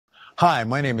Hi,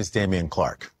 my name is Damian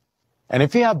Clark. And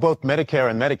if you have both Medicare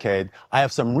and Medicaid, I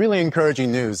have some really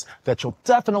encouraging news that you'll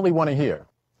definitely want to hear.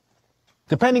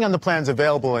 Depending on the plans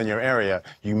available in your area,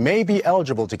 you may be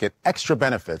eligible to get extra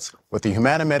benefits with the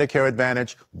Humana Medicare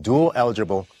Advantage Dual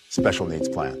Eligible Special Needs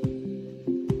Plan.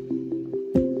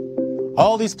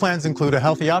 All these plans include a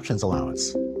Healthy Options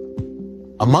Allowance,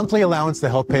 a monthly allowance to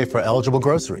help pay for eligible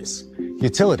groceries,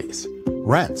 utilities,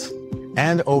 rent,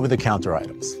 and over-the-counter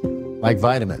items like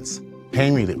vitamins,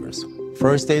 pain relievers,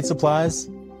 first aid supplies,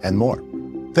 and more.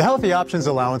 The Healthy Options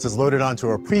Allowance is loaded onto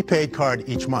a prepaid card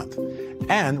each month,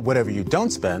 and whatever you don't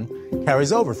spend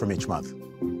carries over from each month.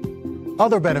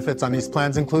 Other benefits on these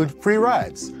plans include free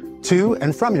rides to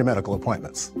and from your medical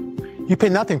appointments. You pay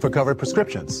nothing for covered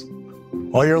prescriptions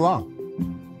all year long.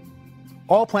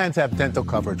 All plans have dental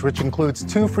coverage, which includes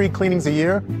 2 free cleanings a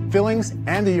year, fillings,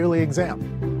 and a yearly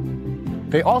exam.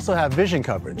 They also have vision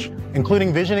coverage,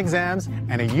 including vision exams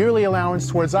and a yearly allowance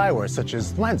towards eyewear, such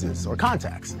as lenses or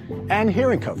contacts, and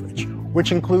hearing coverage,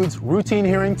 which includes routine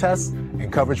hearing tests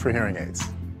and coverage for hearing aids.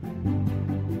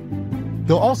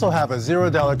 You'll also have a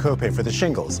 $0 copay for the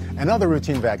shingles and other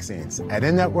routine vaccines at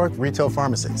in-network retail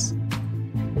pharmacies.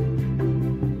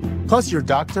 Plus, your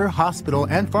doctor, hospital,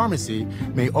 and pharmacy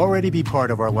may already be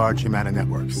part of our large Humana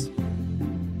networks.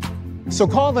 So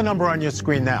call the number on your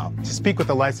screen now to speak with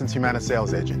a licensed Humana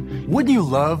sales agent. Wouldn't you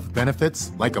love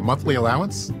benefits like a monthly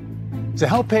allowance? To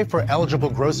help pay for eligible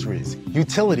groceries,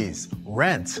 utilities,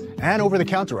 rent, and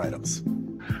over-the-counter items.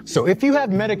 So if you have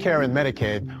Medicare and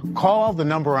Medicaid, call the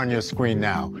number on your screen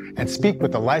now and speak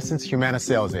with a licensed Humana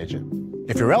sales agent.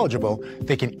 If you're eligible,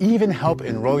 they can even help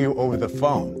enroll you over the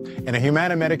phone in a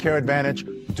Humana Medicare Advantage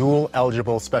Dual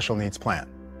Eligible Special Needs Plan.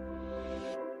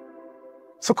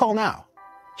 So call now.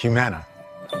 Humana,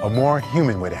 a more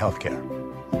human way to healthcare.